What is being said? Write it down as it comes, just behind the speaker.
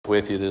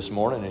with you this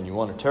morning and you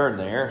want to turn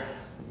there,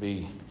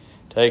 be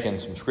taking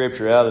some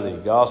scripture out of the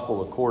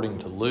Gospel according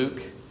to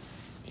Luke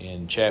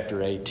in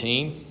chapter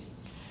 18.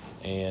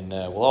 And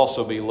we'll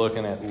also be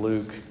looking at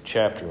Luke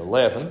chapter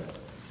 11.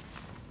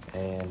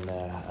 And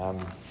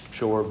I'm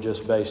sure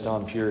just based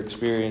on pure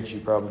experience,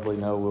 you probably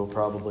know we'll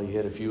probably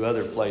hit a few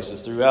other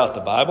places throughout the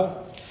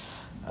Bible.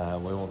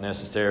 We won't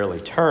necessarily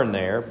turn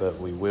there, but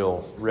we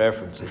will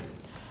reference it.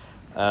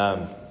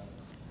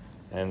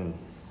 And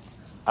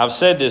I've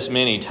said this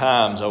many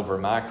times over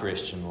my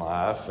Christian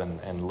life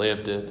and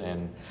lived it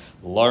and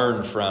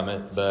learned from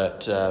it,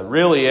 but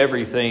really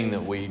everything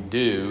that we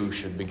do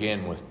should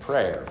begin with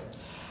prayer.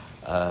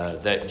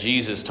 That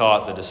Jesus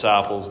taught the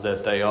disciples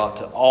that they ought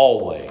to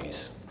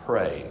always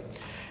pray.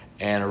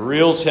 And a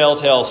real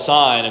telltale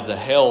sign of the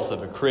health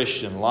of a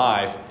Christian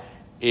life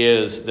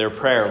is their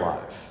prayer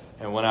life.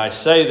 And when I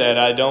say that,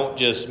 I don't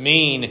just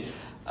mean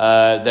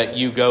that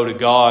you go to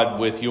God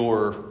with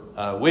your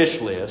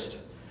wish list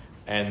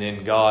and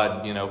then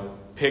God,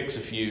 picks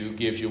a few,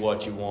 gives you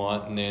what you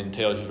want, and then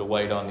tells you to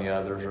wait on the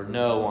others or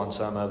no on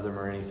some of them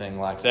or anything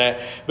like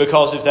that.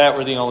 Because if that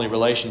were the only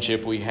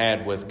relationship we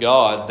had with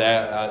God,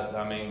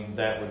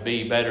 that would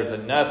be better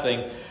than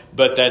nothing,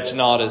 but that's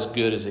not as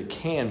good as it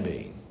can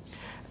be.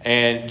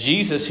 And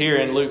Jesus here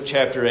in Luke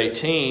chapter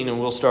 18, and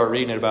we'll start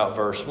reading at about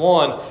verse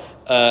 1,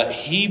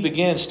 he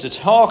begins to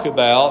talk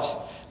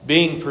about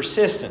being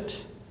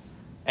persistent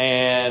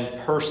and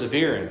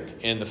persevering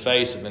in the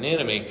face of an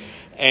enemy.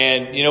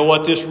 And you know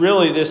what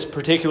this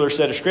particular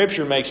set of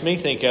scripture makes me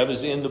think of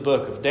is in the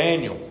book of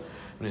Daniel.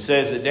 And it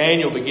says that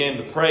Daniel began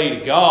to pray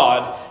to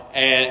God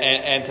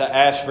and to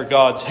ask for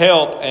God's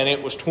help. And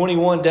it was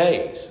 21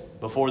 days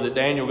before that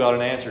Daniel got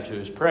an answer to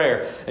his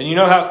prayer. And you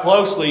know how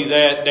closely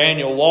that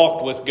Daniel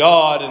walked with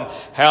God and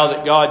how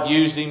that God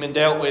used him and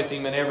dealt with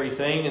him and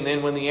everything. And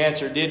then when the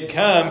answer did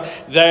come,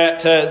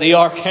 that the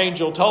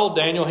archangel told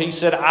Daniel, he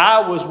said,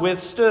 I was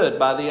withstood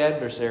by the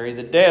adversary,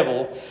 the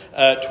devil,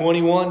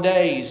 21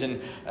 days.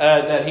 And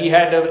that he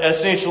had to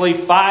essentially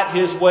fight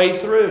his way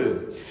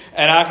through.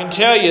 And I can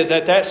tell you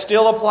that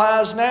still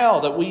applies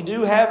now, that we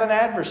do have an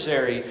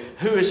adversary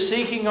who is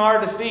seeking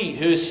our defeat,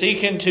 who is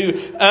seeking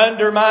to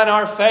undermine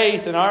our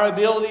faith and our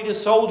ability to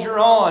soldier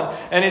on.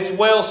 And it's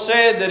well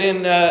said that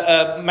in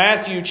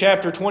Matthew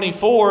chapter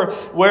 24,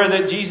 where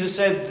that Jesus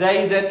said,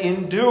 they that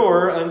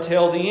endure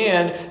until the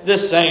end, the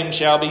same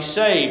shall be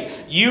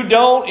saved. You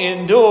don't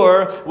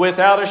endure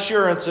without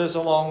assurances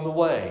along the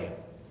way.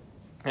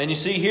 And you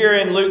see here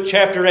in Luke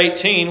chapter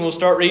 18, we'll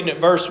start reading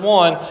at verse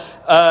 1,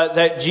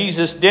 that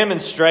Jesus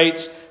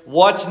demonstrates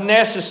what's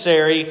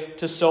necessary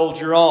to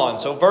soldier on.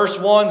 So verse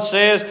 1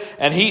 says,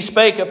 and he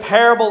spake a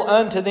parable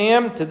unto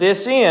them to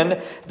this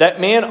end, that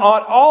men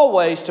ought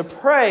always to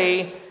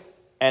pray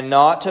and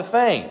not to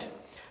faint.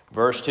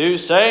 Verse 2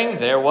 saying,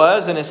 there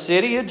was in a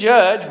city a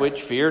judge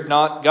which feared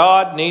not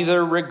God,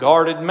 neither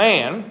regarded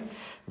man.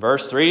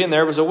 Verse 3, and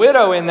there was a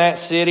widow in that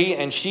city,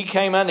 and she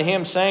came unto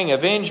him, saying,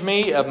 avenge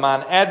me of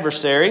mine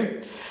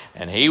adversary.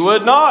 And he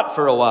would not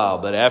for a while,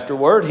 but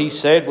afterward he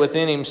said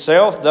within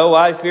himself, though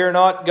I fear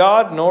not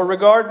God, nor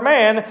regard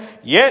man,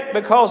 yet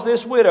because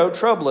this widow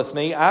troubleth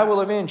me, I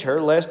will avenge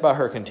her, lest by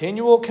her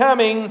continual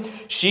coming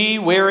she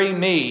weary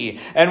me.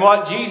 And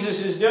what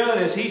Jesus is doing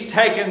is he's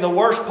taken the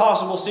worst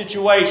possible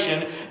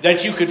situation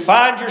that you could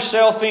find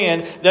yourself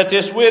in, that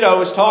this widow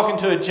is talking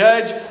to a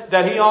judge,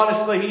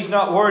 that he's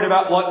not worried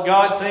about what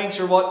God thinks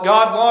or what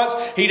God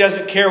wants. He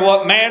doesn't care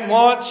what man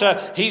wants.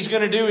 He's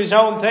going to do his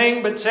own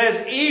thing, but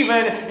says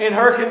even in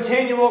her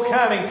continual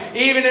coming,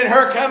 even in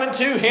her coming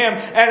to him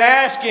and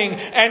asking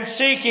and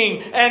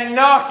seeking and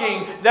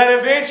knocking, that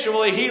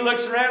eventually he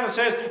looks around and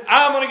says,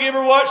 I'm going to give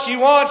her what she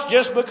wants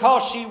just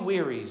because she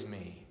wearies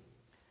me.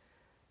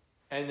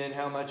 And then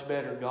how much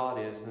better God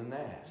is than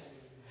that.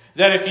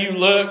 That if you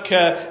look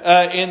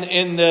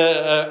in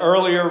the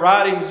earlier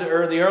writings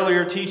or the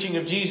earlier teaching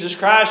of Jesus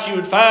Christ, you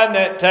would find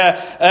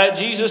that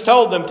Jesus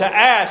told them to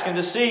ask and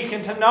to seek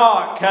and to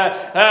knock,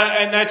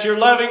 and that your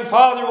loving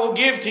Father will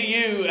give to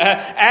you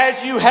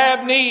as you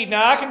have need.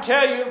 Now I can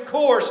tell you, of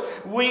course,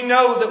 we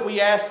know that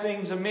we ask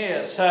things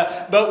amiss,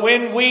 but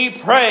when we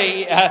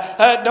pray,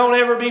 don't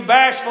ever be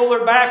bashful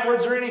or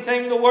backwards or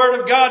anything. The Word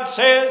of God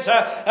says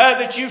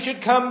that you should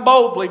come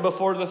boldly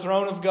before the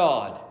throne of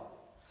God.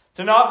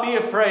 To not be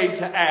afraid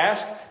to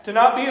ask, to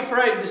not be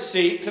afraid to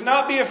seek, to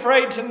not be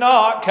afraid to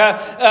knock,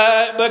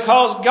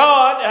 because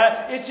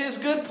God, it's His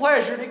good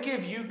pleasure to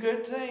give you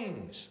good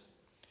things.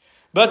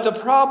 But the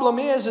problem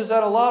is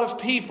that a lot of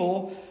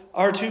people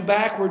are too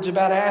backwards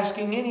about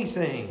asking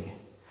anything.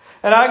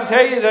 And I can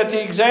tell you that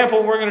the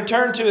example, we're going to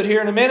turn to it here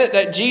in a minute,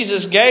 that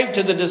Jesus gave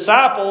to the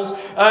disciples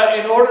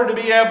in order to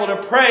be able to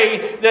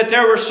pray, that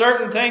there were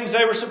certain things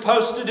they were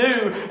supposed to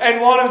do.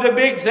 And one of the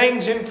big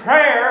things in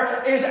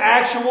prayer is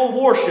actual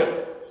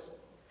worship.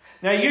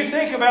 Now you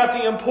think about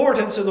the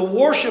importance of the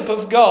worship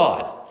of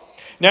God.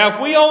 Now if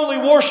we only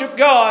worship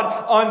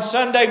God on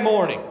Sunday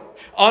morning,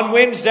 on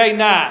Wednesday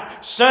night,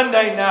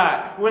 Sunday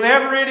night,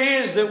 whenever it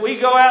is that we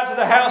go out to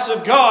the house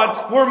of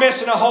God, we're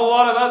missing a whole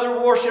lot of other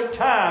worship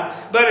time.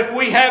 But if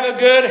we have a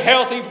good,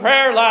 healthy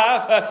prayer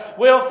life,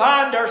 we'll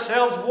find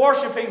ourselves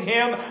worshiping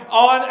Him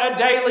on a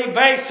daily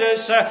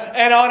basis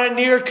and on a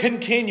near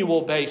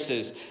continual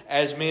basis,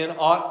 as men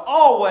ought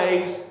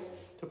always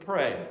to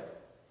pray.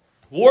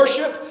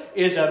 Worship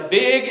is a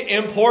big,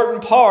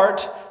 important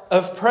part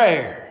of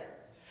prayer.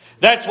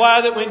 That's why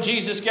that when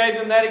Jesus gave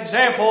them that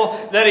example,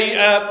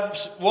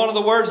 that one of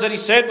the words that He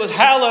said was,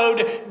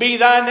 "Hallowed be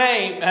Thy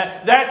name."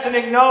 That's an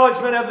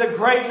acknowledgement of the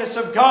greatness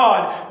of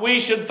God. We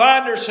should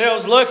find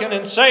ourselves looking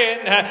and saying,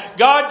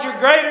 "God, You're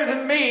greater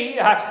than me.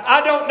 I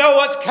don't know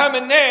what's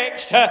coming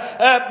next,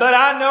 but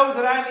I know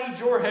that I need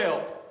Your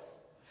help."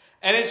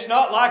 And it's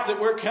not like that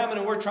we're coming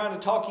and we're trying to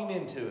talk Him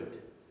into it.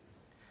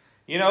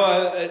 You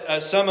know,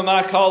 some of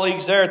my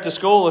colleagues there at the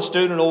school, a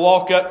student will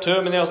walk up to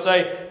them and they'll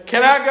say,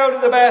 "Can I go to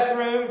the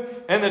bathroom?"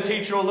 And the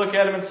teacher will look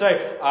at him and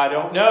say, "I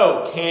don't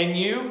know. Can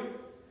you?"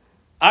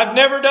 I've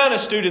never done a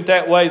student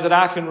that way that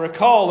I can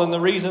recall. And the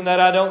reason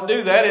that I don't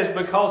do that is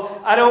because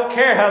I don't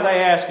care how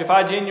they ask. If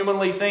I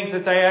genuinely think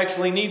that they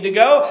actually need to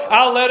go,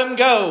 I'll let them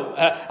go.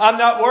 I'm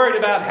not worried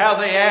about how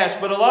they ask.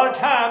 But a lot of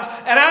times,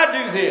 and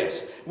I do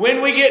this,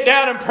 when we get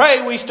down and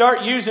pray, we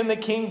start using the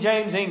King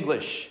James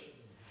English.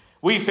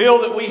 We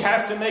feel that we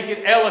have to make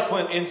it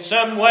eloquent in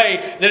some way,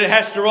 that it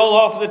has to roll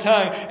off the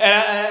tongue.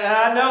 And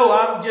I know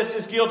I'm just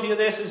as guilty of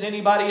this as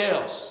anybody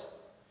else.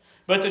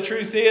 But the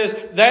truth is,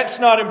 that's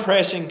not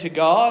impressing to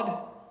God.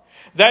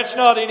 That's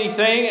not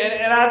anything.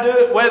 And I do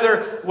it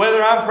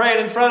whether I'm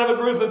praying in front of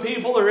a group of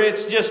people or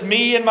it's just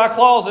me in my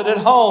closet at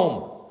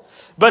home.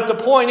 But the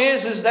point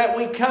is that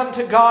we come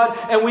to God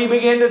and we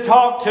begin to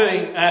talk to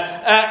Him.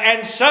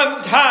 And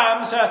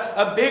sometimes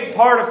a big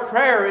part of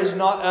prayer is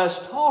not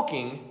us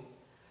talking,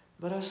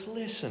 but us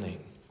listening.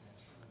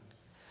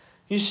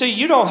 You see,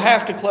 you don't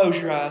have to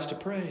close your eyes to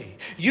pray.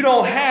 You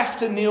don't have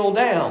to kneel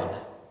down.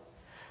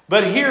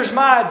 But here's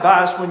my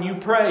advice when you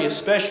pray,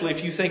 especially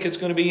if you think it's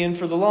going to be in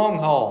for the long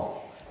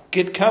haul.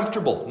 Get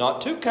comfortable.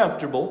 Not too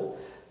comfortable,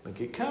 but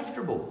get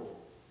comfortable.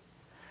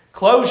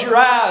 Close your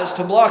eyes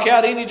to block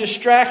out any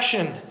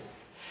distraction.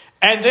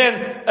 And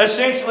then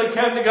essentially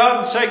come to God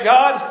and say,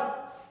 "God,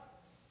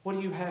 what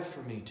do You have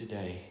for me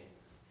today?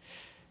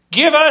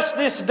 Give us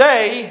this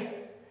day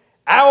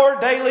our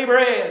daily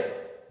bread.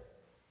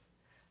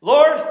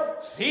 Lord,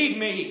 feed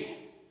me.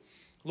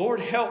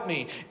 Lord, help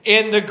me.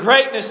 In the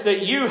greatness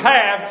that You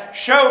have,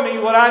 show me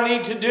what I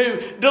need to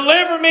do.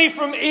 Deliver me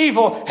from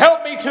evil.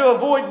 Help me to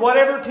avoid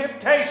whatever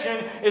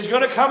temptation is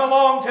going to come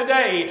along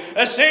today."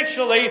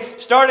 Essentially,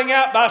 starting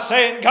out by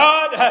saying,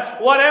 "God,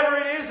 whatever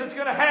it is that's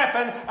going to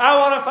happen, I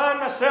want to find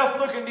myself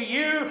looking to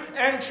You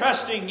and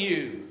trusting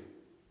You."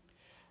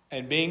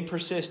 And being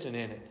persistent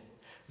in it.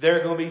 There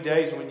are going to be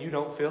days when you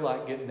don't feel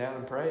like getting down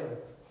and praying.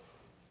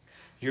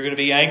 You're going to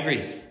be angry.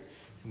 You're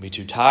going to be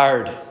too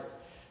tired.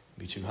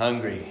 Be too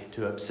hungry,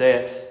 too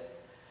upset.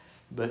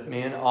 But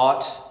men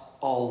ought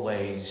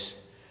always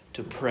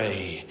to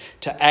pray,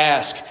 to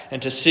ask,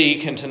 and to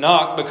seek, and to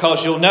knock.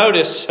 Because you'll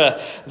notice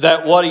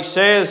that what He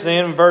says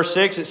then in verse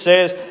 6, it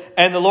says,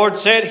 "And the Lord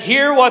said,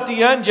 Hear what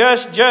the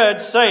unjust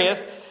judge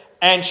saith,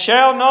 and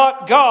shall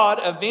not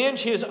God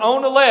avenge His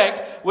own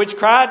elect, which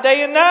cry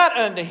day and night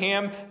unto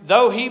Him,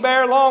 though He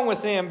bear long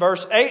with them?"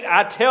 Verse 8,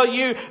 "I tell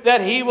you that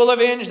He will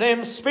avenge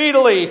them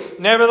speedily.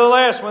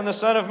 Nevertheless, when the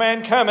Son of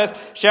Man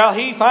cometh, shall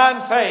He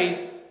find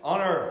faith on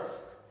earth?"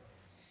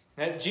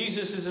 That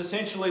Jesus is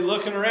essentially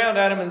looking around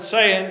at him and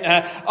saying,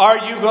 are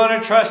you going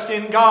to trust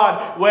in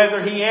God,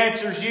 whether He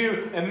answers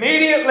you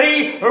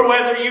immediately or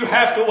whether you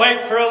have to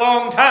wait for a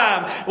long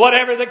time?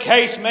 Whatever the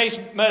case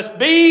must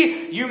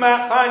be, you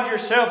might find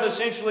yourself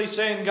essentially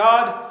saying,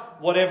 "God,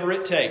 whatever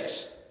it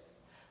takes.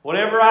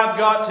 Whatever I've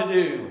got to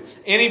do,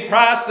 any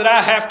price that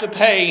I have to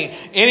pay,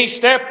 any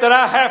step that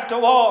I have to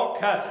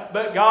walk,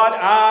 but God,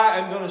 I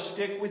am going to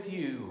stick with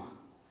You."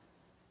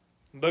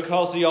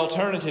 Because the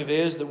alternative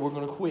is that we're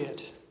going to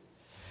quit.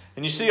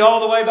 And you see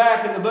all the way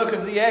back in the book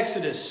of the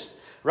Exodus,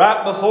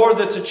 right before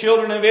that the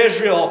children of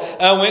Israel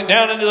went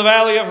down into the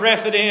valley of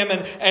Rephidim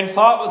and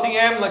fought with the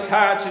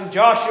Amalekites. And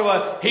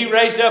Joshua, he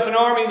raised up an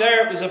army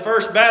there. It was the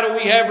first battle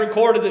we have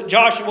recorded that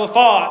Joshua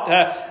fought.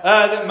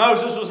 That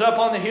Moses was up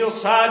on the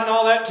hillside and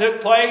all that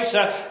took place.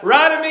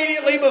 Right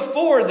immediately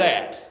before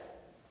that,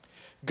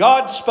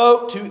 God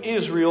spoke to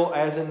Israel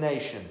as a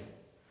nation.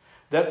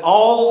 That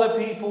all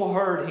the people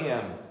heard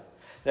Him.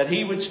 That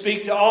He would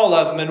speak to all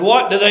of them. And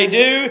what do?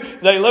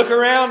 They look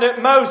around at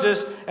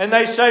Moses and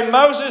they say,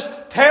 "Moses,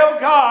 tell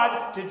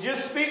God to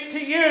just speak to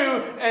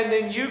You and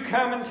then You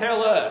come and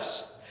tell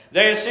us."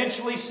 They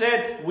essentially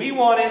said, "We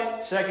want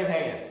it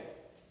secondhand.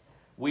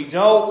 We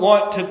don't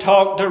want to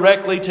talk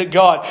directly to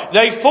God."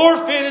 They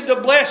forfeited the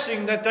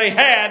blessing that they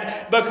had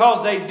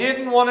because they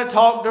didn't want to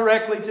talk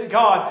directly to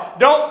God.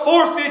 Don't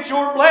forfeit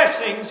your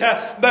blessings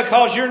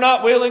because you're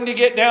not willing to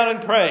get down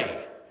and pray.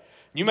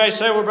 You may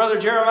say, well, Brother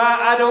Jeremiah,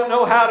 I don't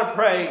know how to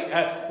pray.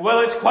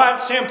 Well, it's quite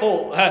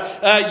simple.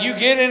 You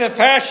get in a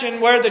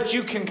fashion where that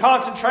you can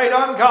concentrate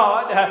on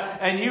God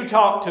and you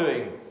talk to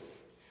Him.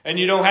 And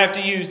you don't have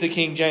to use the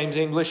King James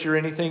English or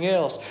anything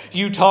else.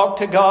 You talk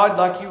to God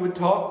like you would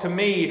talk to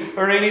me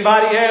or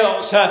anybody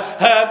else.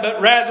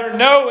 But rather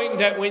knowing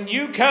that when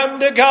you come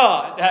to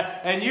God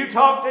and you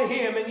talk to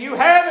Him and you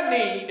have a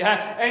need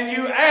and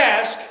you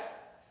ask,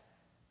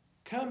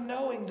 come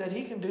knowing that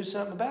He can do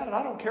something about it.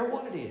 I don't care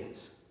what it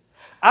is.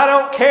 I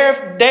don't care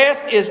if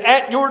death is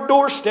at your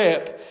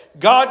doorstep.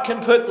 God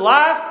can put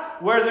life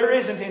where there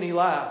isn't any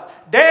life.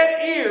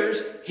 Dead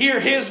ears hear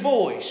His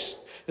voice.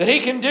 That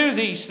He can do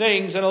these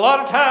things. And a lot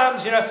of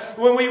times,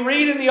 when we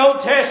read in the Old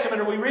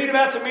Testament or we read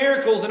about the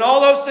miracles and all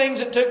those things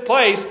that took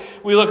place,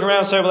 we look around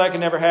and say, well, that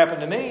can never happen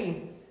to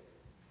me.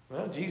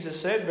 Well, Jesus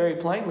said very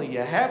plainly, you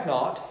have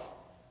not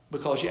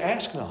because you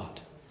ask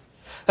not.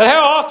 And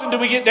how often do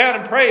we get down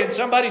and pray and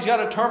somebody's got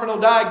a terminal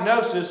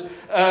diagnosis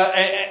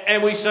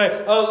and we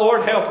say, oh,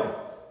 Lord, help them.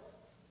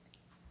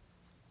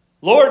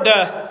 Lord,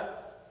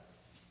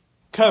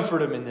 comfort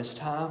them in this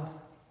time.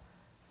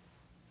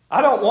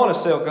 I don't want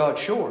to sell God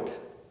short.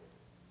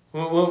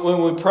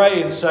 When we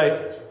pray and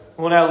say,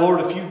 well, now,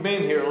 Lord, if you'd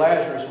been here,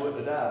 Lazarus wouldn't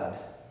have died.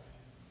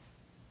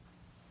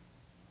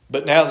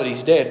 But now that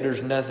he's dead,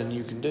 there's nothing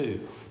you can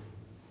do.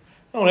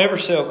 Don't ever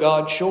sell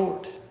God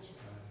short.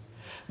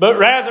 But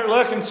rather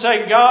look and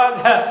say,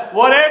 God,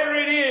 whatever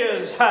it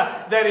is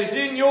that is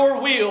in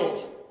your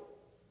will,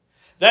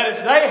 that if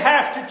they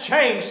have to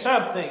change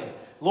something,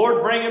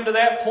 Lord, bring them to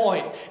that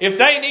point. If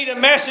they need a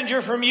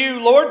messenger from you,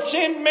 Lord,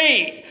 send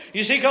me.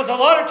 You see, because a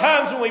lot of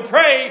times when we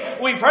pray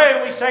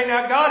and we say,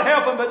 now God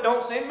help them, but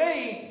don't send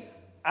me.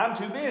 I'm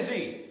too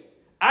busy.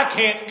 I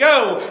can't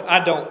go. I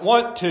don't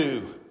want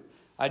to.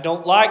 I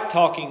don't like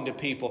talking to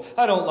people.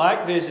 I don't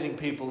like visiting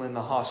people in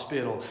the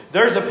hospital.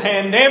 There's a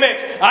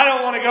pandemic. I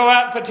don't want to go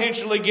out and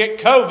potentially get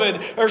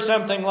COVID or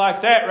something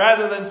like that.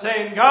 Rather than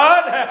saying,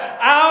 God,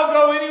 I'll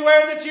go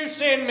anywhere that you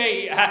send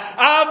me.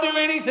 I'll do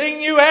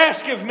anything you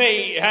ask of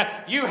me.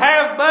 You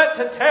have but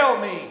to tell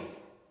me.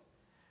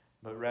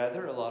 But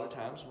rather, a lot of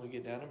times when we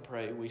get down and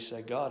pray, we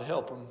say, God,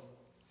 help them,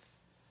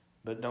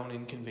 but don't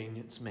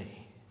inconvenience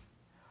me.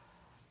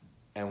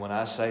 And when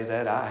I say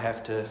that, I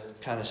have to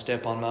kind of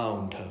step on my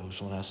own toes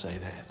when I say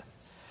that,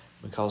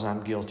 because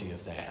I'm guilty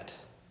of that.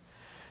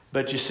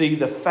 But you see,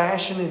 the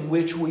fashion in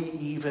which we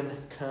even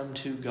come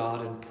to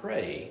God and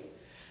pray,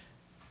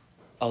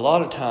 a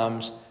lot of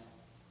times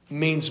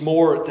means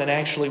more than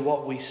actually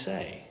what we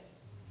say.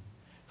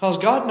 Because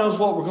God knows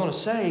what we're going to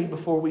say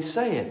before we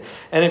say it.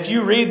 And if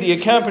you read the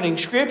accompanying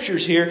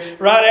scriptures here,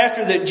 right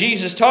after that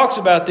Jesus talks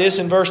about this,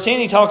 in verse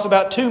 10, He talks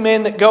about two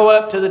men that go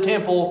up to the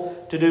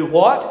temple to do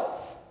what?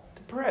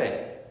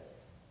 Pray.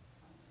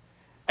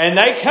 And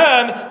they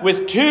come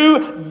with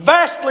two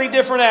vastly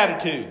different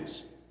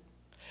attitudes.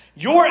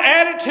 Your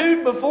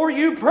attitude before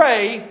you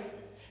pray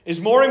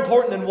is more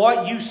important than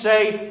what you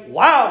say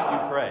while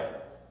you pray.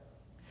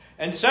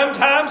 And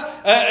sometimes,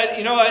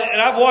 and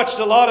I've watched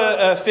a lot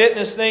of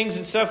fitness things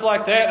and stuff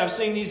like that. And I've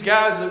seen these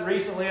guys that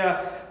recently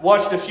I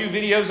watched a few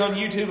videos on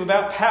YouTube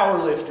about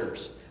power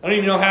lifters. I don't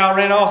even know how I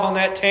ran off on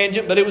that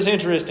tangent, but it was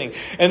interesting.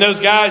 And those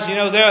guys,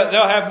 they'll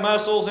have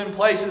muscles in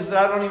places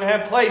that I don't even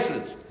have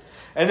places.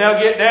 And they'll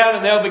get down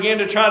and they'll begin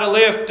to try to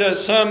lift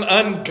some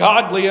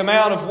ungodly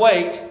amount of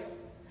weight.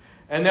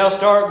 And they'll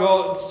start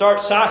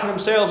psyching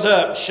themselves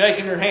up,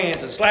 shaking their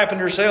hands and slapping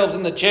themselves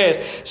in the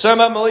chest. Some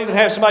of them will even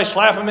have somebody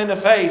slap them in the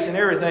face and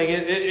everything.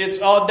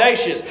 It's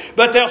audacious.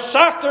 But they'll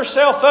psych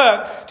themselves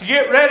up to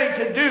get ready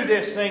to do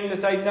this thing that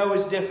they know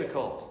is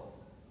difficult.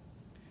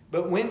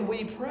 But when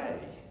we pray,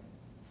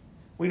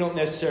 we don't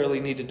necessarily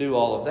need to do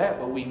all of that,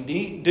 but we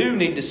do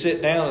need to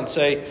sit down and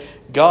say,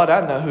 God,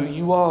 I know who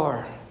you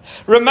are.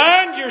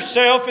 Remind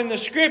yourself in the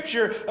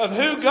Scripture of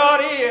who God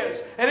is.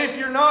 And if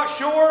you're not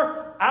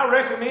sure, I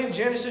recommend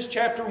Genesis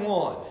chapter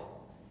 1.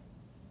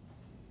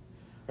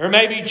 Or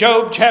maybe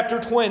Job chapter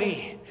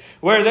 20,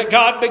 where that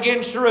God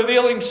begins to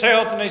reveal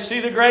Himself and they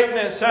see the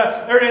greatness.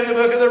 Or in the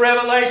book of the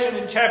Revelation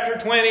in chapter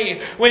 20,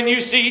 when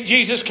you see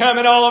Jesus come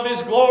in all of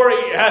His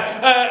glory,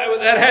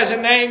 that has a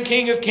name,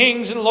 King of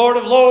Kings and Lord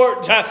of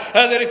Lords.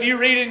 That if you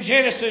read in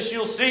Genesis,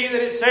 you'll see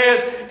that it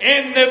says,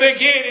 in the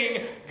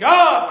beginning,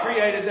 God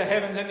created the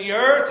heavens and the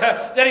earth.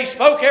 That He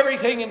spoke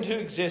everything into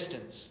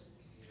existence.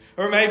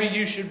 Or maybe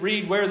you should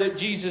read where that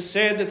Jesus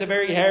said that the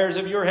very hairs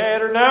of your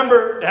head are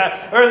numbered.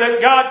 Or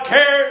that God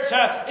cares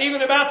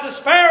even about the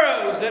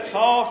sparrows that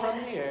fall from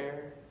the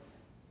air.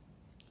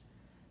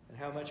 And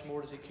how much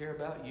more does He care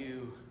about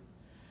you?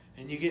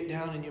 And you get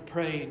down and you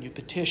pray and you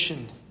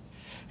petition.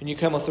 And you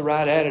come with the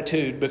right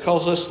attitude.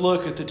 Because let's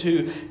look at the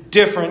two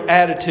different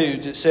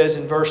attitudes. It says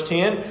in verse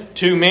 10,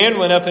 two men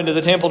went up into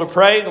the temple to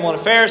pray. The one a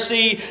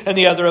Pharisee and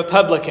the other a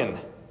publican.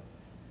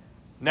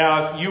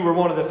 Now, if you were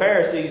one of the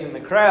Pharisees in the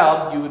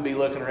crowd, you would be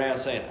looking around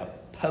saying, a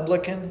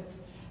publican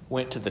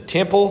went to the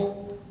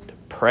temple to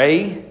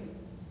pray?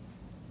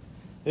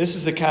 This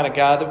is the kind of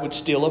guy that would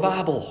steal a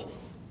Bible.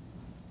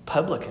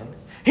 Publican.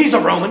 He's a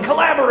Roman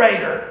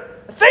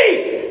collaborator. A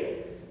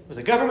thief. with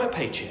a government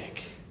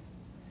paycheck.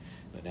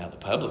 But now the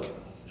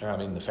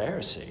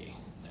Pharisee,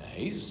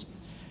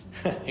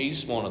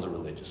 he's one of the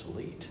religious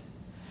elite.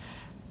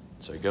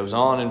 So he goes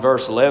on in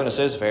verse 11, it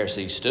says, the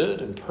Pharisee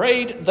stood and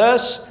prayed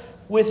thus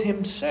with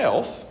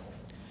himself,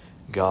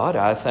 God,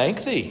 I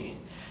thank thee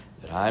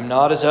that I am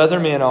not as other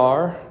men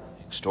are,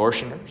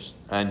 extortioners,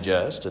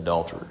 unjust,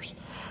 adulterers,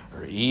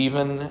 or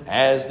even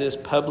as this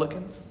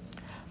publican.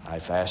 I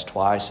fast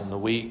twice in the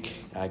week.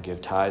 I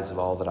give tithes of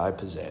all that I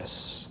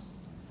possess.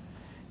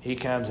 He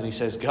comes and he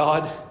says,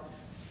 God,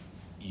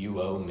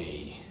 you owe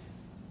me.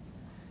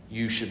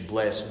 You should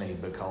bless me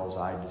because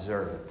I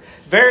deserve it.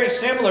 Very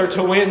similar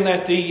to when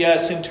that the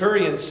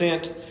centurion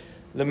sent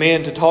the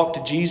men to talk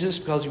to Jesus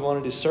because he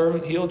wanted his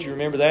servant healed. Do you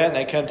remember that? And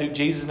they come to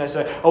Jesus and they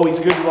say, oh, he's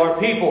good to our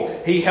people.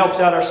 He helps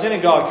out our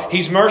synagogue.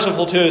 He's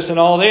merciful to us and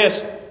all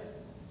this.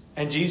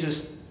 And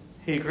Jesus,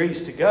 he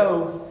agrees to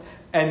go.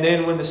 And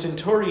then when the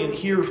centurion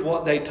hears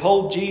what they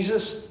told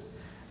Jesus,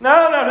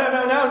 no.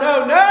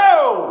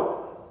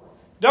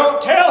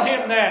 Don't tell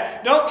him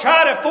that. Don't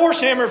try to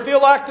force him or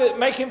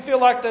make him feel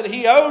like that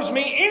he owes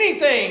me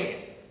anything.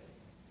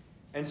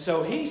 And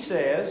so he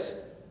says,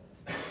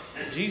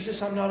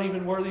 Jesus, I'm not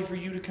even worthy for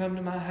you to come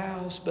to my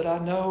house, but I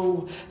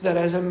know that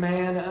as a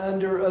man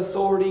under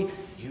authority,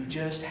 you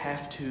just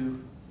have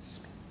to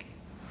speak.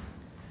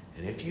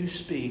 And if you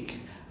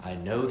speak, I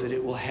know that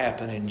it will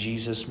happen. And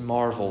Jesus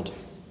marveled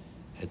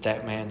at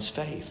that man's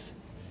faith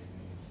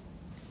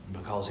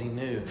because he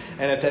knew.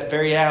 And at that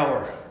very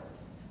hour,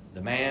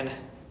 the man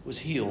was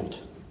healed.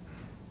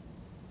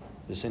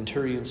 The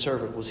centurion's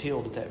servant was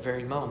healed at that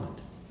very moment.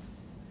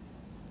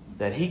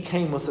 That he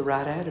came with the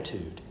right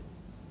attitude.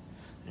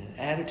 An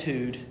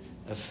attitude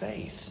of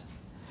faith.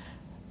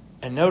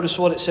 And notice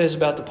what it says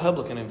about the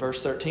publican. In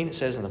verse 13 it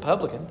says, and the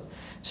publican,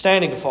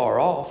 standing afar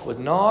off, would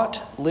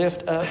not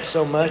lift up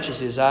so much as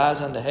his eyes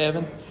unto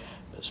heaven,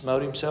 but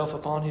smote himself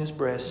upon his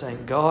breast,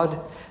 saying, God,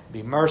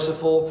 be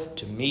merciful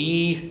to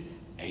me,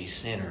 a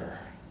sinner.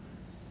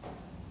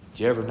 Did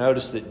you ever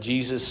notice that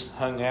Jesus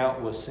hung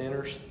out with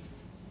sinners?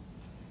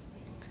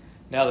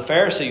 Now the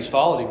Pharisees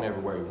followed him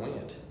everywhere he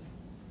went.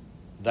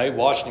 They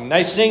watched him.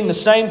 They seen the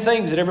same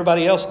things that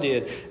everybody else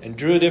did and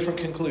drew a different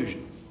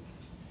conclusion.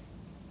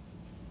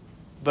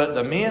 But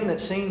the men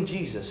that seen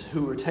Jesus,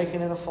 who were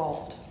taken in a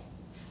fault,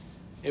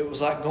 it was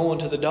like going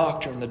to the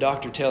doctor and the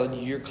doctor telling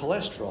you your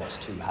cholesterol's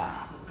too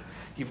high.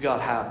 You've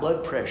got high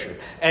blood pressure.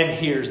 And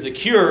here's the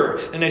cure.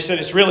 And they said,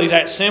 it's really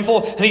that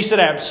simple? And he said,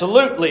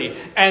 absolutely.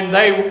 And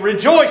they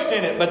rejoiced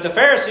in it. But the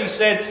Pharisees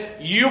said,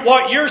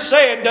 what you're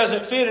saying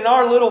doesn't fit in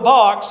our little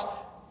box.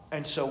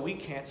 And so we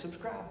can't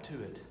subscribe to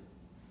it.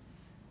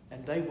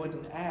 And they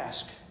wouldn't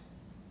ask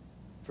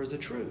for the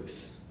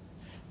truth.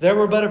 There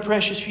were but a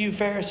precious few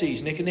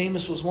Pharisees.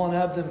 Nicodemus was one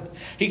of them.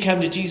 He came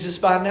to Jesus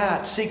by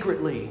night,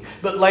 secretly.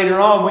 But later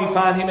on, we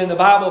find him in the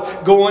Bible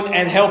going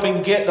and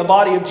helping get the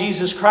body of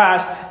Jesus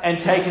Christ and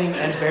taking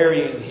and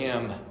burying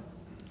him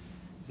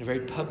in a very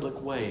public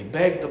way.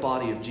 Begged the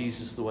body of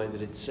Jesus the way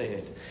that it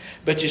said.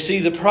 But you see,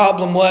 the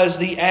problem was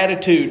the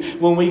attitude.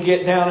 When we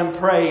get down and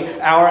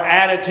pray, our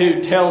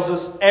attitude tells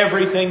us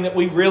everything that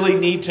we really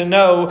need to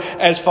know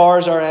as far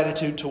as our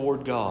attitude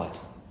toward God.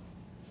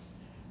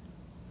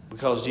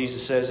 Because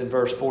Jesus says in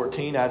verse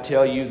 14, I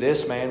tell you,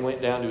 this man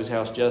went down to his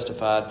house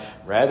justified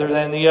rather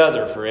than the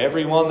other. For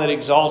everyone that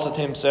exalteth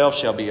himself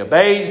shall be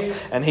abased,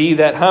 and he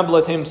that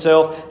humbleth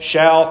himself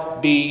shall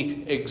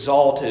be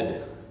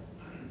exalted.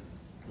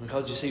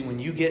 Because you see, when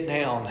you get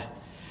down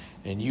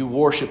and you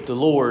worship the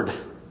Lord,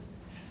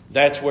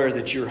 that's where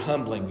that you're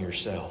humbling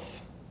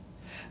yourself.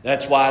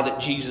 That's why that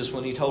Jesus,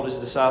 when he told his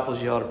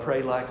disciples, you ought to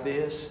pray like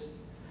this,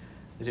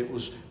 that it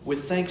was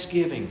with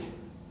thanksgiving.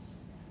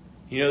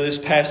 You know, this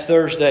past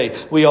Thursday,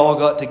 we all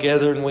got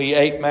together and we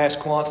ate mass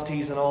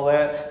quantities and all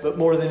that. But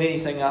more than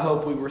anything, I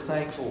hope we were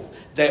thankful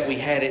that we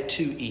had it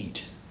to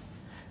eat.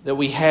 That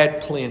we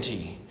had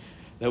plenty.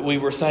 That we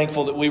were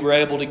thankful that we were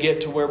able to get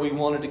to where we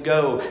wanted to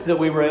go. That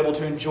we were able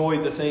to enjoy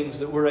the things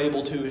that we're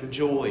able to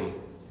enjoy.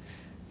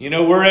 You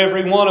know, we're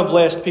every one a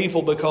blessed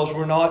people because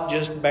we're not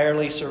just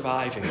barely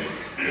surviving.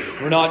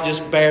 We're not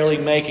just barely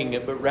making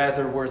it, but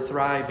rather we're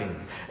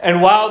thriving.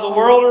 And while the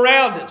world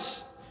around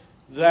us,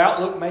 the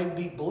outlook may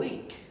be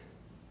bleak,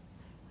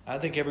 I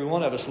think every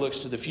one of us looks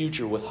to the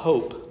future with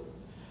hope,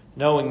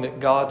 knowing that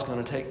God's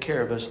going to take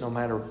care of us no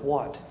matter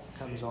what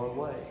comes our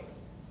way.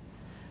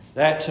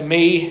 That to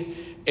me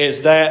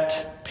is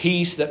that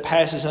peace that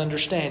passes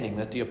understanding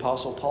that the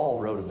Apostle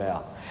Paul wrote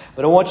about.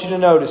 But I want you to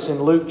notice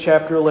in Luke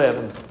chapter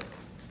 11,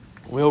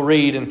 we'll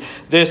read, and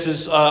this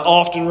is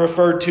often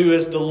referred to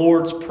as the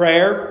Lord's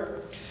Prayer.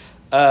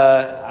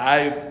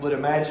 I would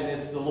imagine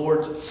it's the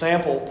Lord's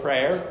sample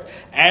prayer.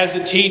 As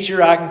a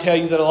teacher, I can tell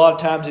you that a lot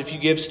of times if you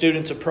give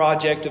students a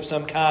project of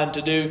some kind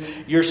to do,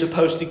 you're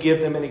supposed to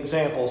give them an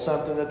example,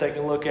 something that they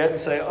can look at and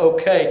say,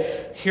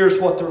 okay, here's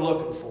what they're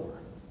looking for.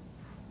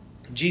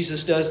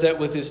 Jesus does that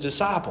with his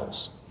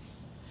disciples.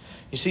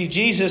 You see,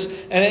 Jesus,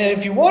 and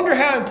if you wonder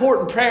how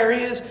important prayer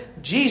is,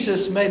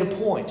 Jesus made a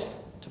point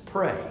to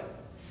pray.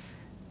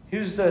 He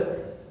was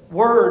the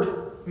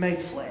Word made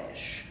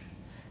flesh.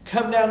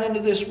 come down into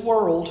this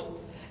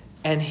world,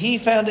 and He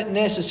found it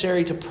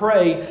necessary to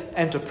pray,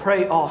 and to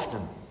pray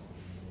often.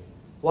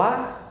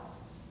 Why?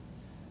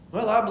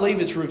 Well, I believe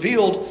it's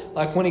revealed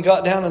like when He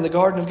got down in the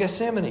Garden of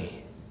Gethsemane.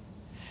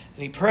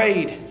 And He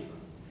prayed.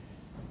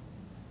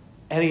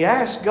 And He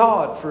asked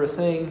God for a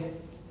thing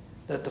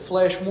that the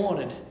flesh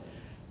wanted.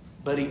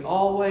 But He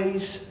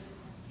always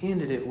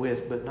ended it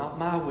with, but not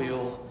my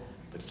will,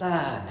 but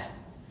thine.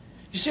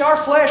 You see, our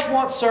flesh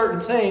wants certain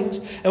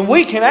things, and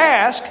we can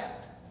ask,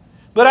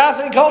 but I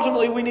think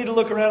ultimately we need to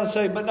look around and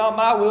say, but not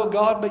my will,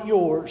 God, but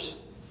yours.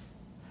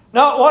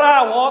 Not what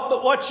I want,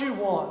 but what you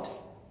want.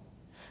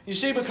 You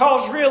see,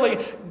 because really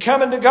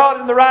coming to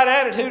God in the right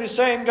attitude is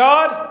saying,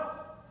 God,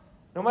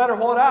 no matter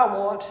what I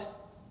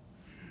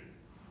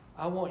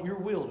want your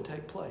will to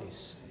take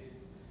place,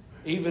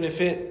 even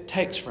if it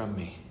takes from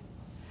me.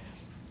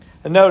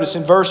 And notice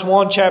in verse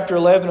 1, chapter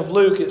 11 of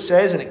Luke, it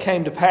says, and it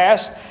came to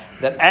pass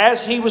that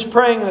as he was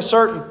praying in a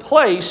certain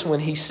place, when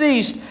he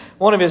ceased,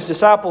 one of his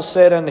disciples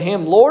said unto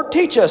him, Lord,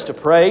 teach us to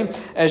pray,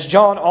 as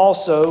John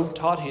also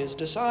taught his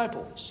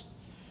disciples.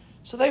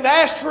 So they've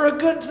asked for a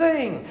good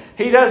thing.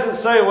 He doesn't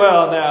say,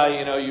 well,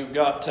 now, you've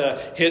got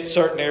to hit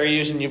certain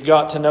areas and you've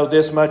got to know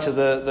this much of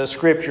the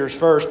Scriptures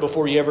first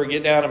before you ever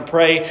get down and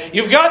pray.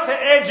 You've got to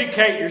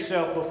educate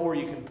yourself before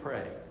you can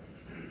pray.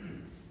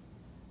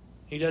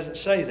 He doesn't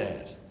say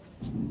that.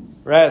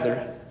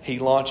 Rather, he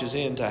launches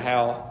into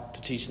how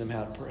to teach them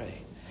how to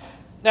pray.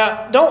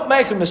 Now, don't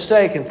make a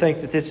mistake and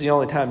think that this is the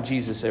only time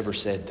Jesus ever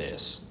said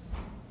this.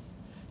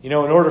 In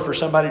order for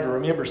somebody to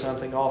remember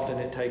something, often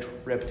it takes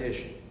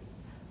repetition.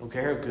 I don't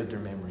care how good their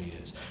memory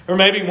is. Or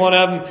maybe one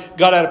of them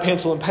got out a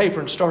pencil and paper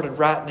and started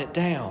writing it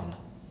down.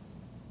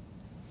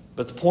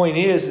 But the point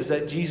is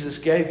that Jesus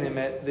gave them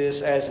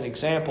this as an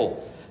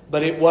example.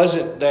 But it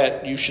wasn't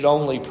that you should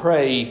only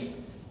pray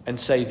and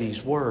say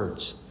these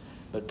words,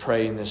 but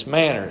pray in this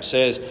manner. It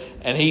says,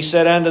 and he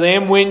said unto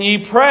them, when ye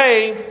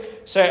pray,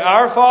 say,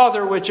 Our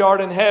Father which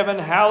art in heaven,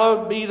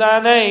 hallowed be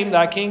thy name.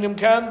 Thy kingdom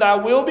come, thy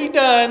will be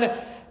done,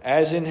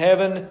 as in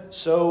heaven,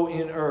 so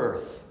in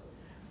earth.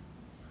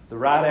 The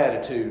right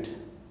attitude,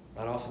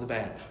 right off the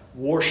bat.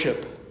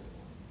 Worship.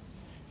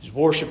 He's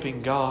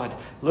worshiping God,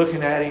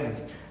 looking at Him,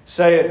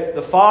 saying,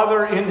 the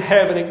Father in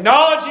heaven,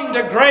 acknowledging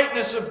the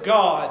greatness of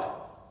God.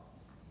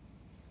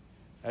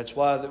 That's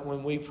why that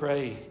when we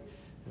pray,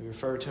 we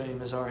refer to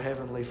Him as our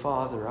Heavenly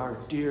Father, our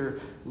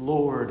dear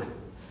Lord,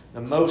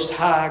 the Most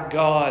High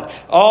God.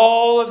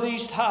 All of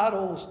these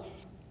titles,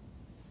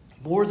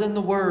 more than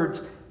the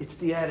words, it's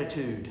the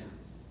attitude.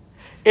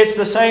 It's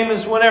the same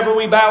as whenever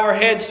we bow our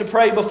heads to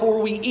pray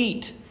before we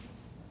eat.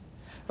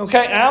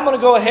 Okay, now I'm going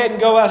to go ahead and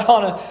go out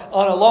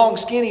on a long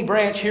skinny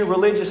branch here,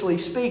 religiously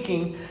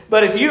speaking.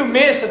 But if you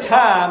miss a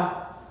time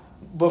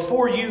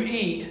before you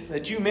eat,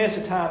 that you miss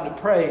a time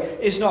to pray,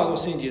 it's not going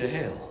to send you to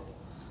hell.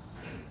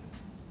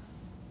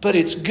 But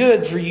it's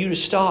good for you to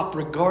stop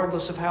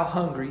regardless of how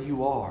hungry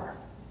you are.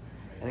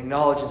 And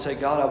acknowledge and say,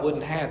 God, I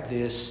wouldn't have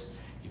this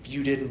if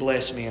you didn't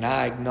bless me. And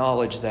I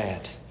acknowledge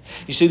that.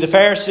 You see, the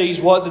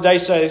Pharisees, what did they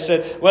say? They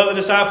said, well, the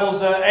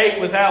disciples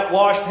ate without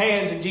washed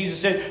hands. And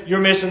Jesus said, you're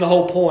missing the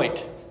whole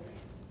point.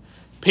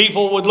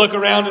 People would look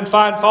around and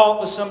find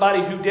fault with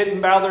somebody who didn't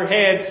bow their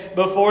head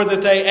before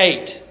that they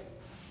ate.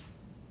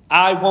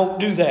 I won't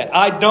do that.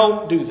 I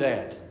don't do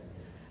that.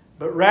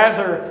 But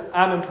rather,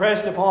 I'm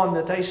impressed upon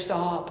that they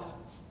stop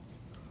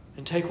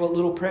and take what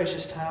little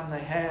precious time they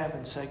have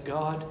and say,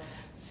 God,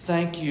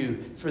 thank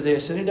you for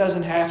this. And it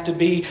doesn't have to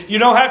be, you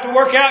don't have to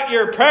work out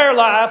your prayer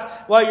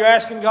life while you're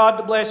asking God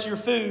to bless your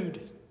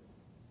food.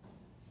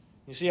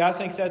 You see, I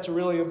think that's a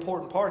really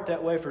important part.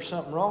 That way, if there's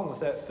something wrong with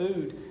that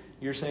food,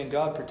 you're saying,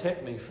 God,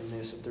 protect me from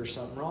this if there's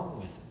something wrong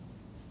with it.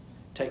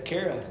 Take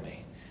care of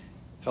me.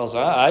 Because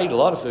I eat a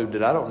lot of food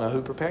that I don't know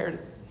who prepared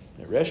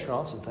it at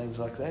restaurants and things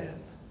like that.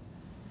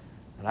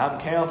 And I'm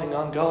counting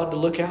on God to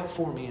look out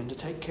for me and to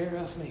take care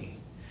of me.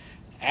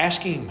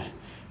 Ask Him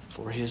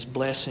for His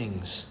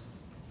blessings.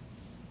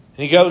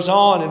 And he goes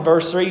on in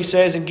verse 3, he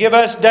says, and give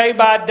us day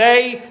by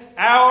day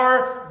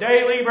our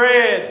daily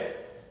bread.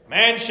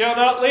 Man shall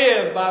not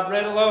live by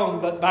bread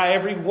alone, but by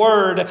every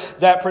word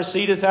that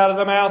proceedeth out of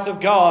the mouth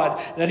of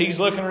God. That he's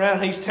looking around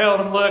and he's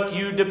telling them, look,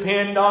 you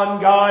depend on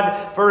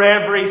God for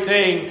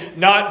everything.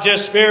 Not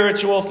just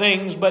spiritual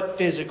things, but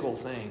physical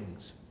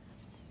things.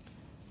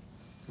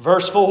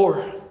 Verse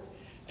 4,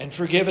 and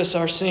forgive us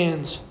our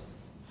sins,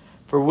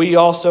 for we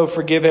also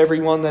forgive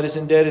everyone that is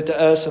indebted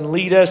to us, and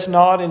lead us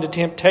not into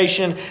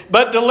temptation,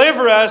 but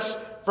deliver us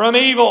from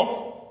evil.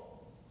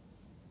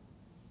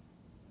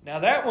 Now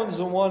that one's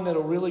the one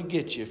that'll really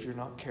get you if you're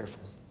not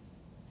careful.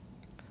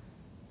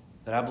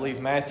 That I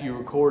believe Matthew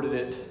recorded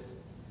it,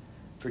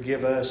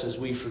 forgive us as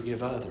we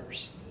forgive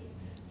others.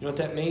 You know what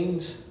that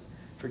means?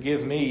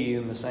 Forgive me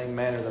in the same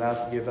manner that I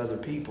forgive other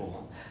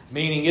people.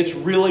 Meaning it's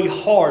really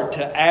hard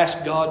to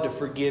ask God to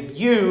forgive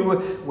you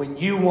when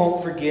you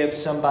won't forgive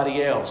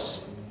somebody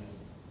else.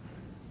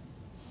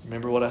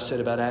 Remember what I said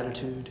about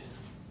attitude?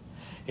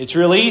 It's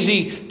real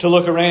easy to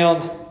look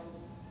around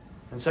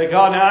and say,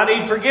 God, now I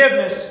need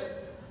forgiveness.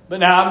 but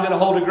now I'm going to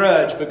hold a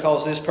grudge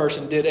because this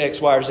person did X,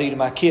 Y, or Z to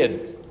my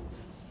kid.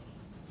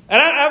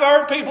 And I've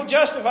heard people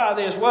justify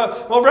this.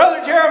 Well,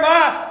 Brother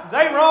Jeremiah,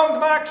 they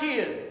wronged my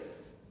kid.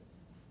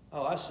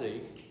 Oh, I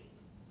see.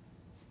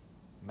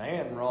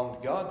 Man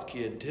wronged God's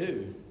kid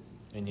too.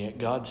 And yet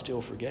God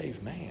still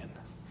forgave man.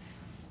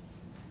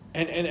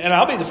 And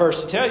I'll be the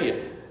first to tell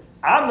you,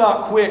 I'm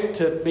not quick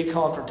to be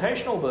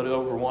confrontational, but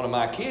over one of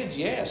my kids,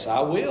 yes,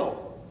 I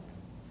will.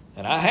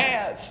 And I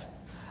have.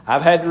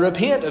 I've had to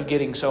repent of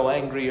getting so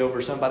angry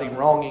over somebody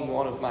wronging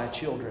one of my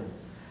children.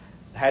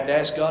 I had to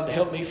ask God to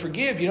help me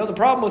forgive. You know, the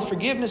problem with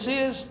forgiveness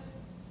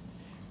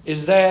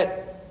is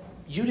that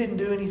you didn't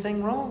do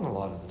anything wrong a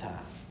lot of the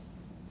time.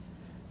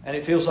 And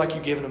it feels like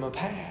you're giving them a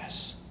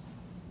pass.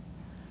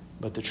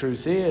 But the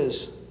truth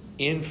is,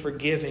 in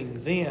forgiving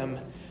them,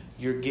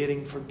 you're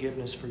getting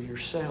forgiveness for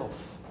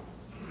yourself.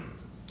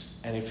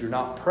 And if you're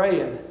not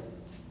praying,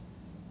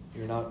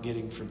 you're not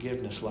getting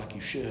forgiveness like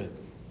you should.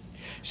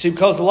 See,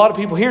 because a lot of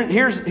people,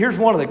 here's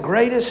one of the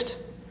greatest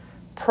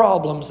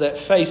problems that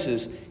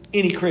faces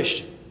any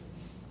Christian.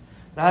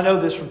 And I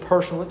know this from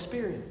personal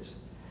experience.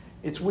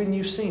 It's when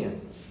you sin.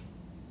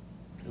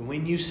 And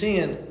when you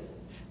sin,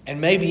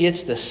 and maybe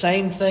it's the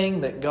same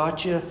thing that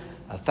got you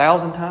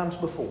 1,000 times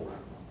before.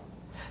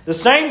 The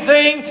same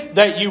thing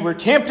that you were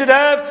tempted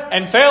of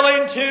and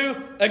fell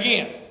into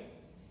again.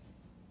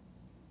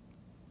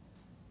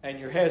 And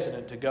you're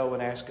hesitant to go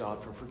and ask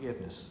God for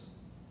forgiveness.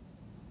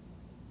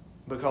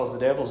 Because the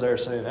devil's there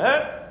saying,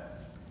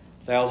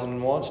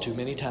 1,001's too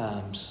many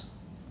times.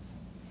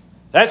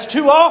 That's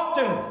too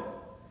often.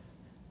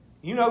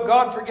 You know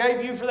God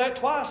forgave you for that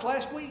twice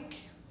last week.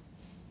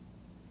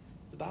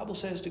 The Bible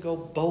says to go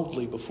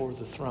boldly before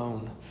the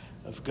throne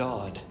of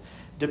God,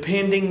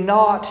 depending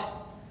not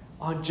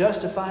on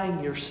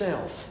justifying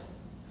yourself.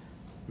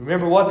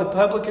 Remember what the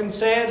publican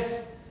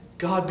said?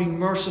 God be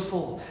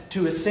merciful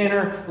to a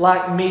sinner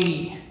like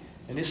me.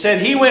 And it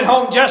said he went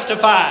home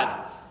justified.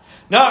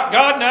 Not,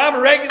 God, now I'm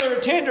a regular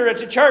attender at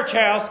the church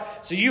house,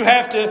 so you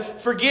have to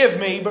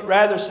forgive me. But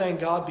rather saying,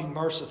 God be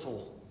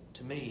merciful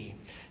to me.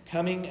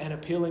 Coming and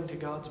appealing to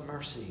God's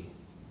mercy.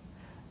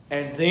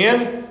 And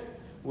then,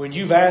 when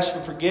you've asked for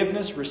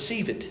forgiveness,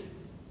 receive it.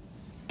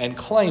 And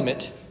claim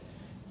it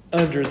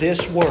under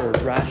this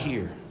word right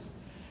here.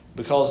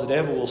 Because the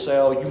devil will say,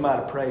 oh, you might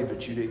have prayed,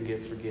 but you didn't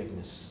get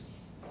forgiveness.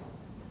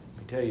 Let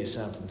me tell you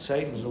something.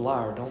 Satan's a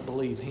liar. Don't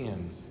believe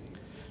him.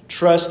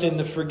 Trust in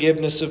the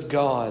forgiveness of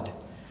God.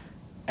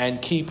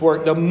 And keep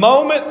working. The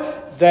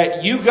moment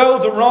that you go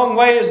the wrong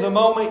way is the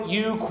moment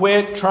you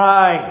quit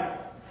trying.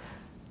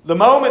 The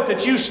moment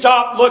that you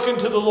stop looking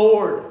to the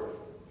Lord.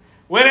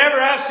 Whenever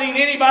I've seen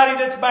anybody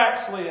that's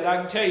backslid, I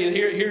can tell you,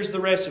 here's the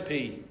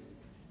recipe.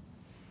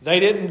 They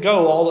didn't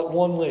go all at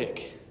one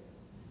lick.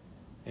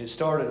 And it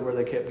started where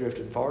they kept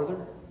drifting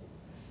farther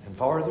and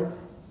farther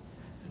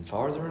and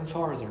farther and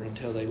farther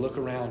until they look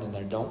around and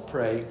they don't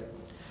pray,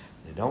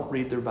 they don't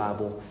read their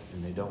Bible,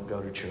 and they don't go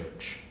to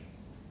church.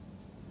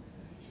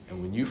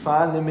 And when you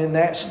find them in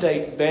that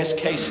state, best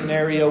case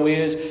scenario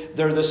is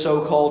they're the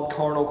so-called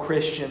carnal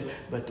Christian,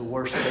 but the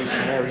worst case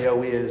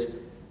scenario is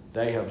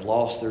they have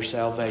lost their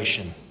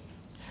salvation.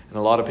 And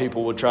a lot of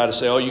people would try to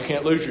say, oh, you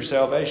can't lose your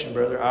salvation,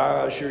 brother.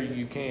 I assure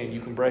you can. You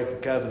can break a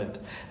covenant.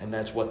 And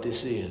that's what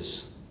this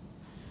is.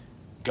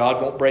 God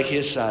won't break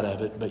his side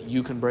of it, but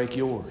you can break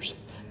yours.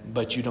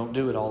 But you don't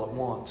do it all at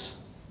once.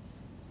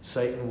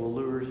 Satan will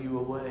lure you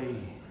away.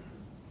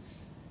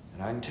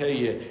 And I can tell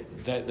you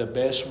that the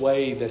best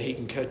way that he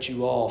can cut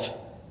you off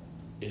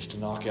is to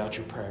knock out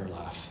your prayer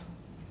life.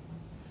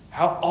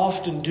 How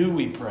often do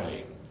we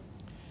pray?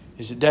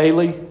 Is it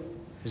daily?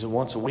 Is it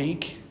once a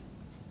week?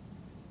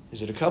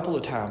 Is it a couple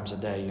of times a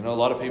day? You know, a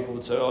lot of people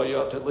would say, oh, you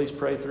ought to at least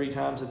pray 3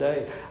 times a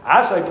day.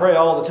 I say pray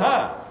all the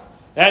time.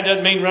 That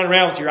doesn't mean run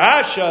around with your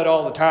eyes shut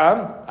all the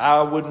time.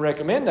 I wouldn't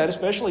recommend that,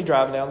 especially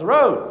driving down the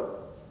road.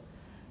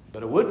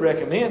 But I would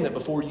recommend that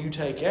before you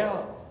take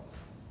out,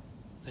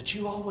 that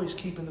you always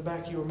keep in the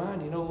back of your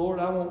mind, you know, Lord,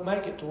 I won't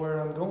make it to where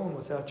I'm going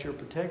without your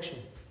protection,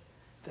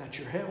 without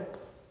your help.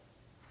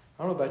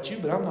 I don't know about you,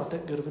 but I'm not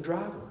that good of a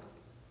driver.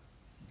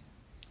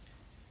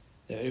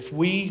 That if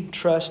we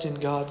trust in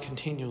God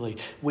continually,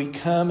 we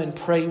come and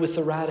pray with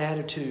the right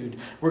attitude,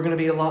 we're going to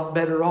be a lot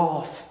better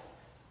off.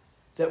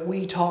 That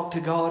we talk to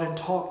God and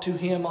talk to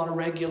him on a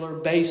regular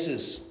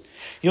basis.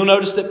 You'll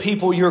notice that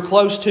people you're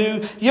close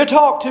to, you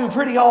talk to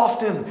pretty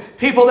often.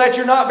 People that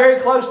you're not very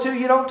close to,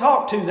 you don't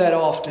talk to that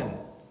often.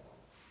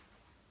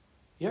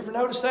 You ever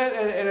notice that?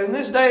 And in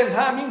this day and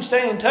time, you can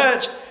stay in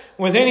touch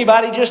with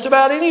anybody just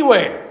about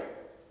anywhere.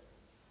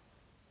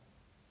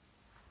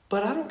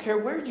 But I don't care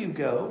where you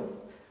go,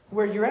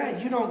 where you're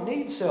at. You don't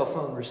need cell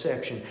phone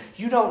reception.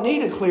 You don't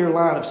need a clear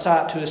line of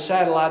sight to a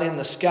satellite in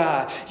the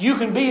sky. You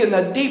can be in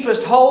the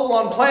deepest hole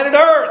on planet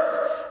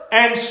Earth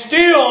and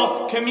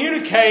still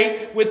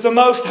communicate with the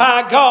Most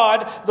High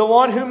God, the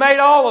one who made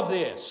all of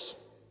this.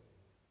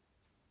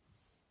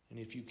 And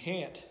if you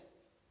can't,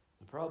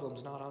 the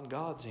problem's not on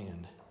God's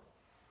end.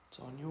 It's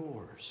on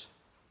yours.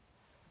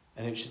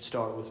 And it should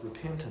start with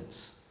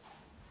repentance.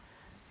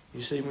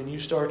 You see, when you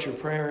start your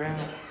prayer out,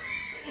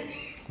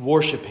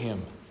 worship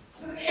Him.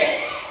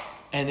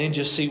 And then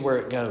just see where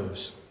it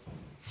goes.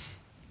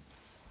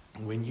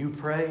 When you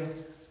pray,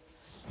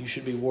 you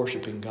should be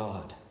worshiping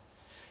God.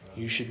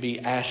 You should be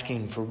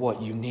asking for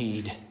what you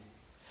need.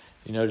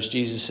 You notice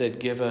Jesus said,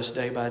 give us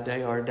day by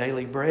day our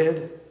daily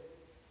bread.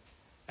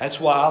 That's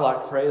why I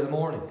like to pray in the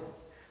morning.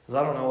 Because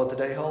I don't know what the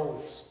day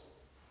holds.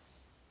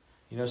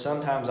 You know,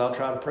 sometimes I'll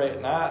try to pray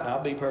at night, and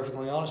I'll be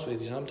perfectly honest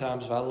with you.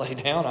 Sometimes if I lay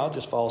down, I'll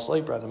just fall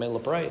asleep right in the middle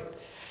of praying.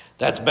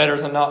 That's better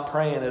than not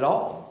praying at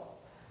all.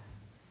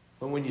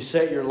 But when you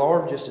set your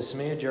alarm just a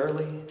smidge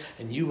early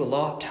and you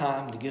allot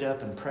time to get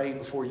up and pray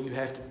before you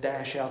have to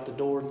dash out the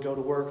door and go to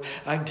work,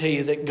 I can tell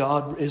you that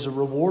God is a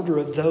rewarder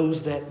of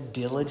those that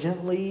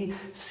diligently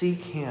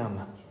seek Him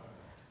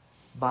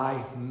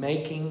by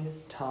making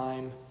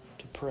time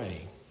to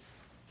pray.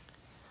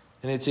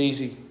 And it's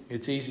easy.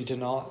 It's easy to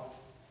not.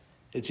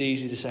 It's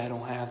easy to say, I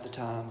don't have the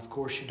time. Of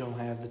course you don't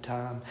have the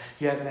time.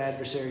 You have an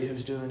adversary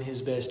who's doing his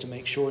best to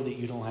make sure that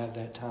you don't have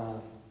that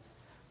time.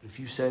 But if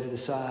you set it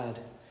aside,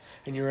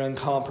 and you're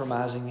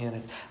uncompromising in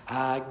it,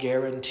 I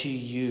guarantee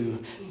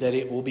you that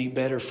it will be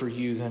better for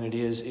you than it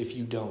is if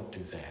you don't do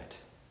that.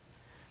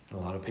 And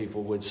a lot of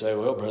people would say,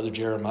 well, Brother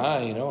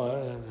Jeremiah,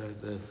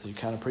 you're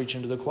kind of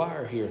preaching to the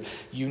choir here.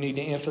 You need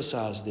to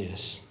emphasize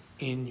this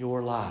in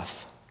your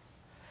life.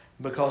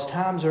 Because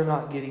times are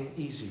not getting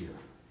easier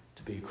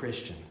to be a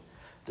Christian.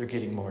 They're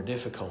getting more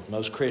difficult.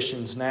 Most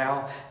Christians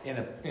now, in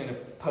a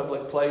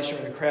public place or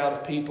in a crowd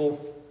of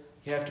people,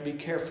 you have to be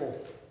careful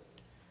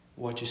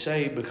what you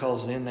say,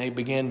 because then they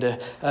begin to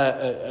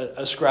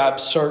ascribe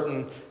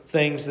certain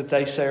things that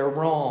they say are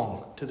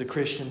wrong to the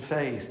Christian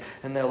faith.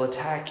 And they'll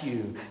attack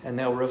you and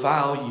they'll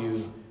revile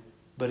you.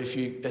 But if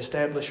you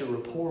establish a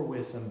rapport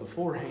with them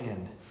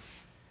beforehand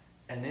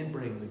and then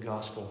bring the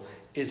gospel,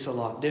 it's a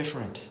lot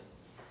different.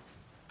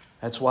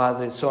 That's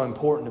why it's so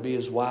important to be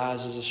as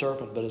wise as a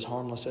serpent but as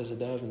harmless as a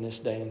dove in this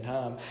day and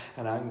time.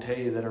 And I can tell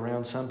you that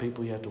around some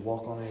people you have to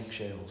walk on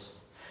eggshells.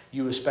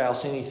 You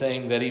espouse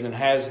anything that even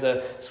has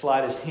the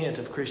slightest hint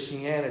of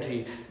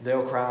Christianity,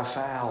 they'll cry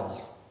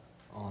foul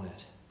on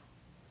it.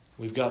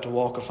 We've got to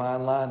walk a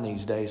fine line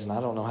these days, and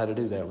I don't know how to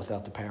do that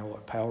without the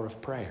power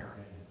of prayer.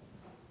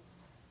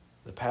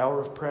 The power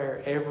of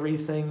prayer.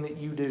 Everything that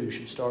you do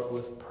should start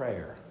with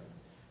prayer.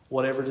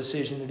 Whatever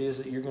decision it is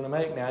that you're going to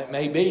make. Now, it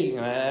may be,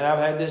 and I've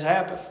had this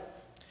happen,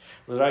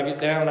 where I get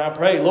down and I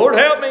pray, Lord,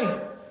 help me.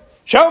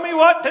 Show me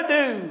what to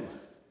do.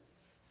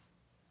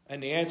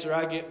 And the answer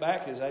I get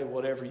back is, hey,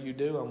 whatever you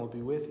do, I'm going to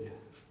be with you.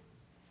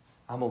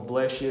 I'm going to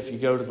bless you if you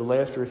go to the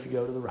left or if you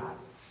go to the right.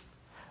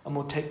 I'm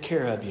going to take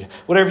care of you.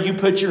 Whatever you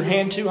put your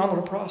hand to, I'm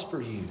going to prosper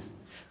you.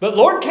 But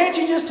Lord, can't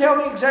you just tell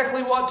me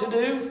exactly what to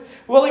do?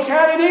 Well, He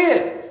kind of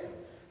did.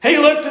 He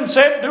looked and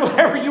said, do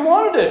whatever you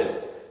want to do.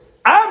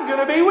 I'm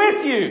going to be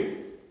with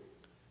you.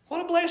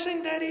 What a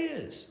blessing that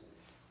is.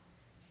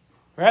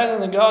 Rather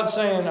than God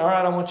saying, all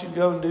right, I want you to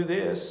go and do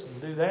this and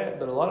do that.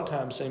 But a lot of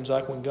times it seems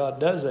like when God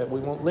does that,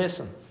 we won't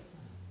listen.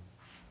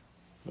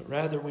 But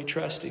rather we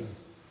trust Him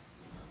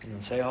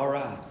and say, all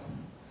right,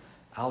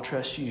 I'll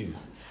trust you.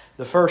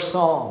 The first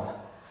psalm,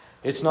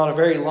 it's not a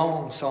very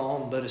long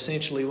psalm, but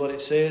essentially what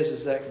it says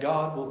is that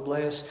God will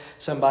bless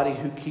somebody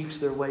who keeps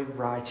their way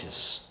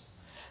righteous.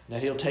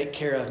 That He'll take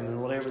care of them,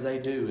 and whatever they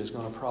do is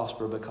going to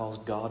prosper because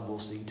God will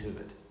see to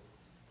it.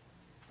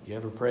 You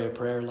ever pray a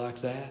prayer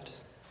like that?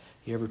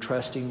 You ever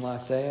trust Him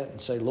like that and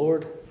say,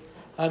 Lord,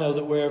 I know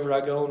that wherever I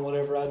go and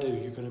whatever I do,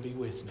 you're going to be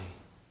with me.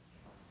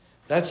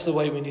 That's the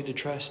way we need to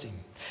trust Him.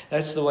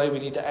 That's the way we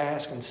need to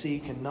ask and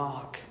seek and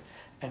knock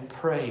and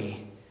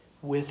pray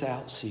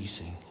without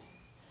ceasing.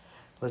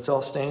 Let's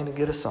all stand and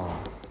get a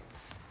song.